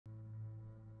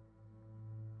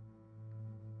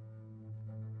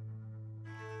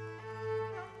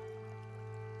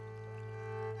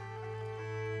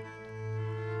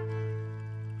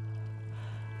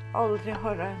Aldri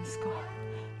har jeg ønsket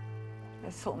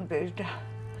en sånn byrde.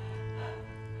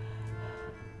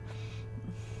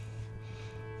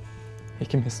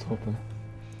 Ikke mist håpet.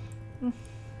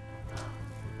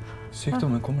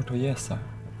 Sykdommen kommer til å gi seg.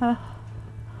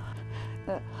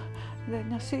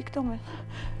 Denne sykdommen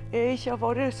er ikke av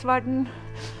vår verden.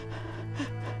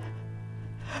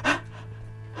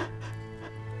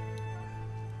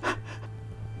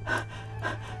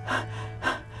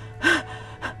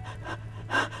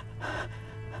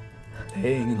 Det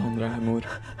er ingen andre her, mor.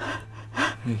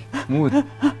 Hei, mor.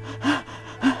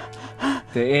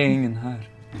 Det er ingen her.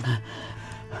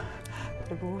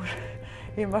 Det bor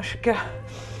i mørket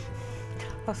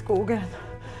av skogen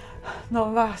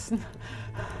noen vesen.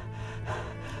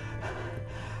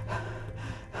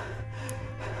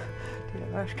 De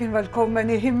er hverken velkommen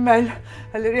i himmel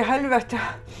eller i helvete.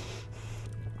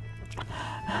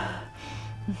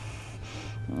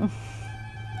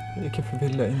 Ikke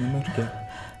forville inn i mørket.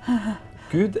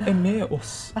 Gud er med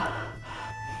oss.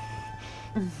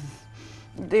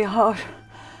 De har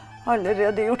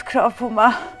allerede gjort krav på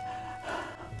meg.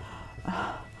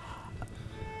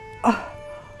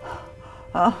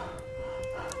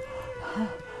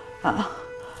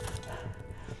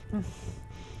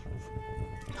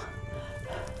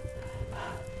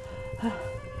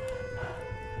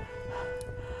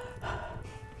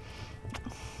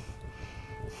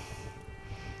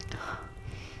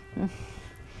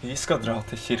 Vi skal dra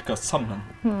til kirka sammen.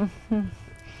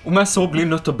 Om jeg så blir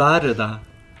nødt til å bære deg.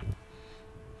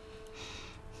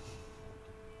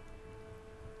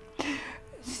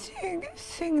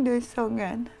 Syng du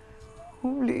sangen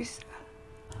om lyset.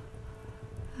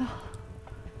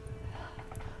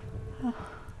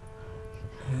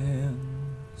 En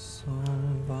som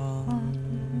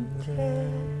vandrer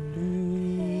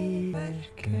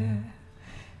lysverket,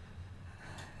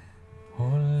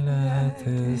 holde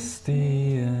til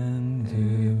stien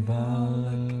du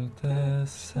valgte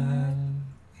selv.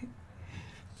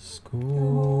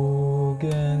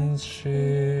 Skogens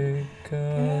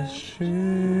skygge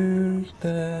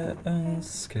skjulte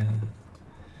ønske,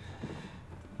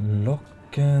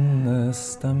 lokkende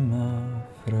stemmer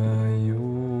fra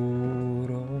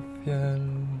jord og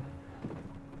fjell.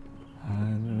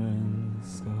 Herren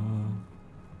skal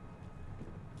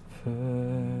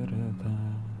føre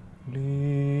deg,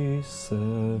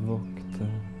 lyset vokte,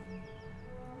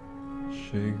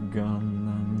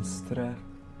 skyggene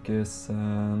strekker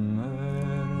seg,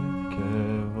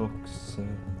 mørket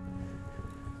vokser.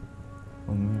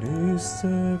 Om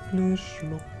lyset blir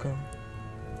slukka,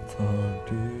 tar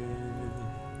du.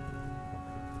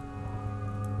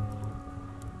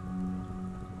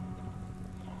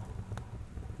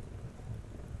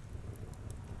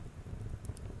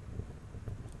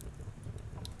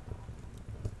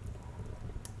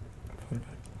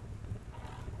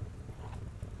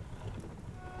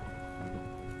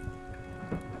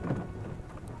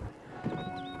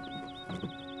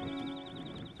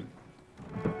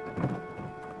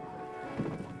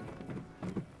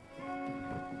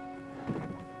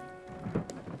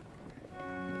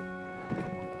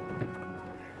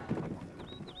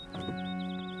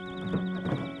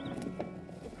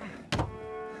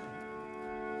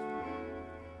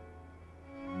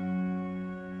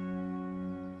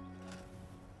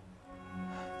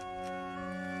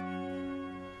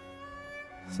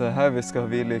 Så det er her vi skal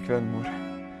hvile i kveld, mor.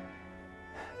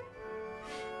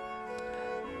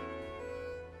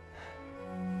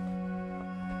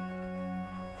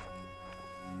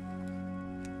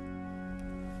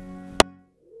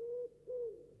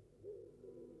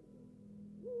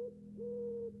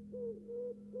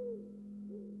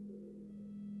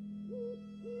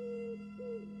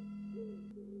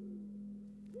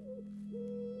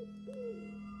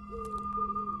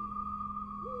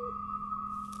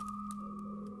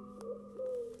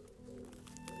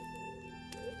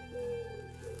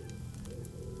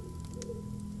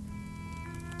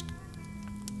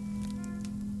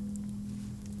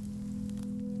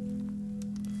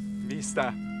 Vis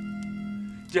deg!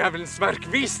 Djevelens verk,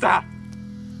 vis deg!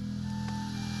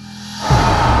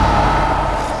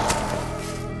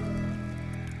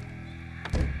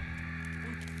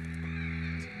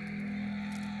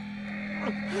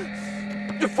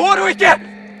 Du får henne ikke!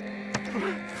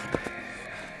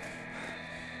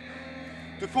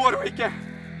 Du får henne ikke!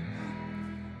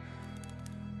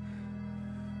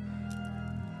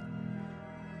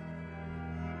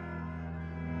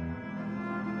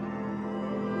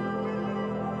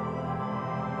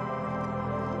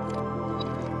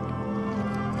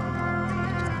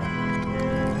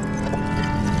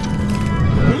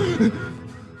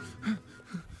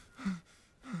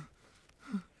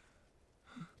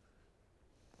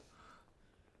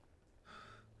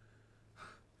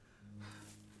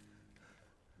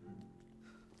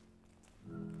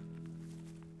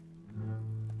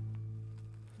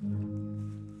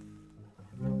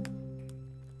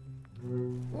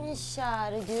 Min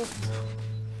kjære Gud.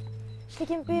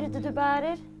 Slik en byrde du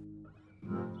bærer.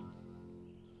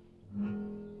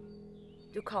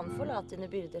 Du kan forlate dine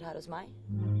byrder her hos meg.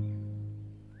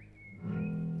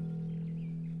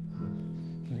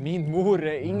 Min mor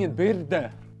ingen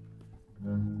byrde.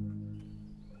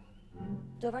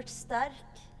 Du har vært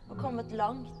sterk og kommet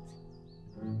langt.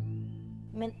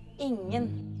 Men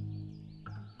ingen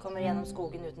kommer gjennom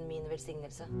skogen uten min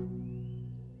velsignelse.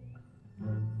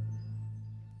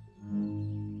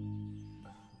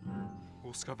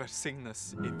 Hun skal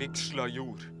velsignes i vigsla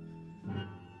jord.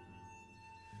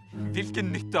 Hvilken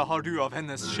nytte har du av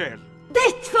hennes sjel?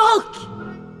 Ditt folk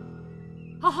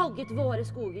har hogget våre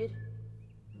skoger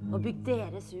og bygd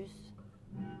deres hus.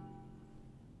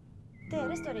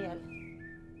 Dere står i gjeld.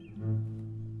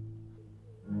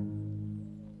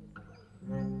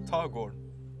 Ta gården.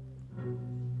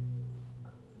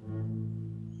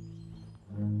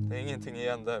 Det ingenting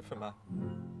igjen der for meg.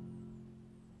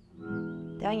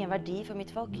 Det har ingen verdi for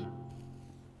mitt folk.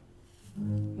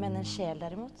 Men en sjel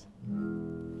derimot.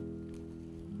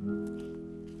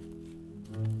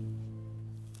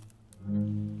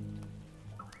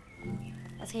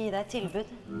 Jeg skal gi deg et tilbud.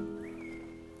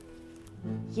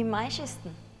 Gi meg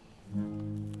kisten.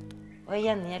 Og i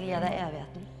gjengjeld gir jeg deg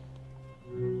evigheten.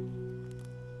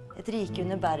 Et rike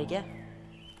under berget.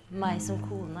 Meg som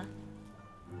kone.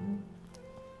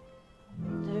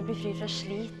 Du vil bli fri fra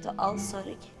slit og all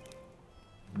sorg.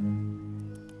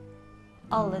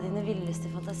 Alle dine villeste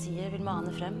fantasier vil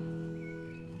mane frem.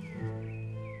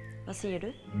 Hva sier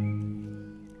du?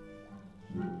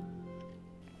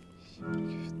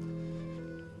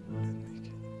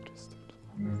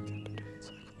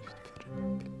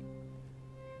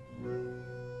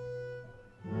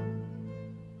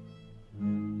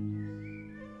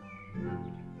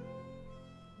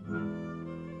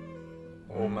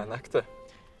 Om jeg nekter?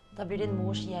 Da blir din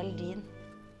mors gjeld din.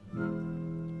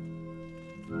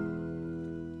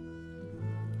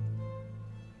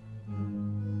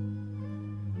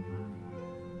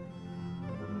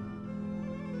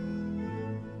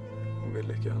 Hun vil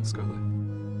ikke ønske det.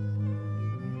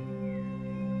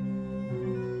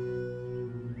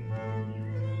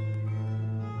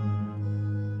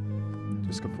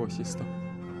 Du skal få kista.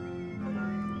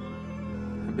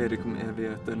 Jeg ber ikke om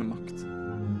evighet eller makt.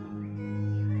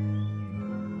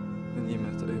 Men gi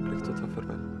meg et øyeblikk til å ta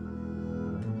farvel.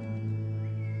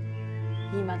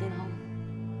 Gi meg din hånd.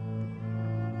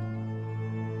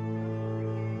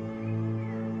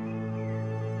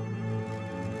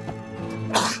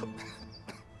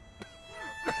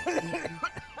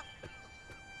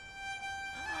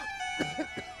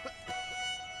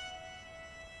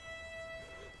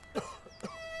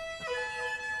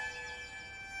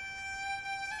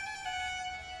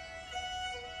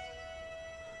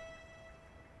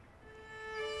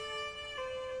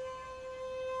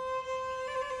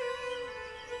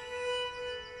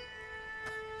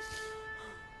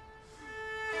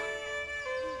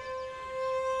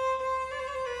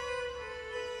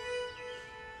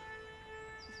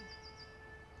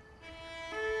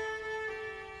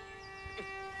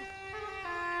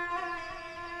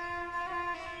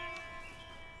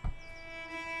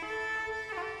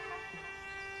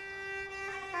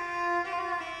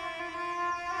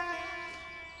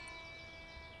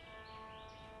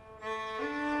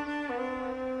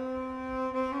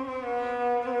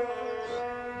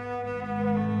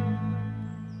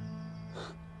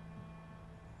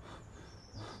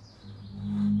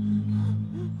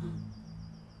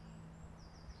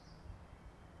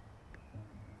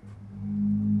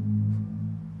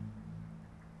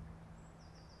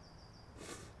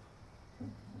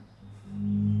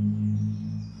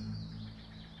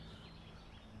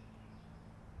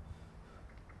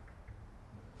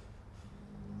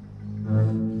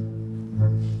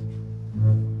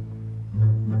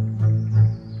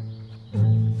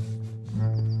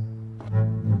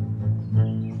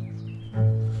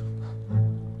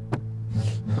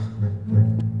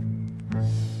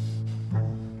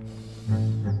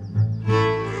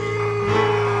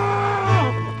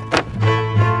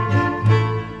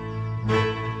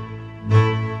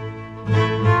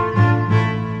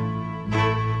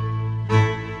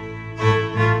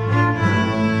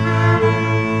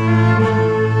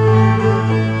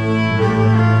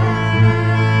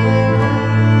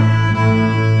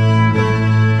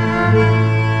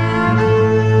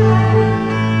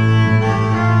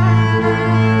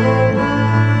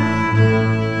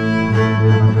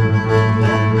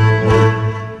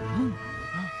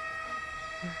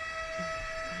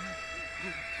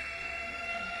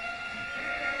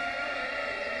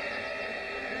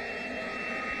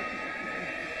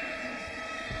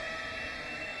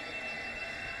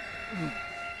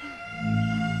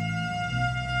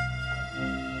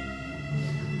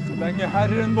 Så lenge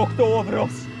Herren vokter over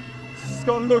oss,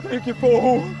 skal dere ikke få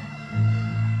henne.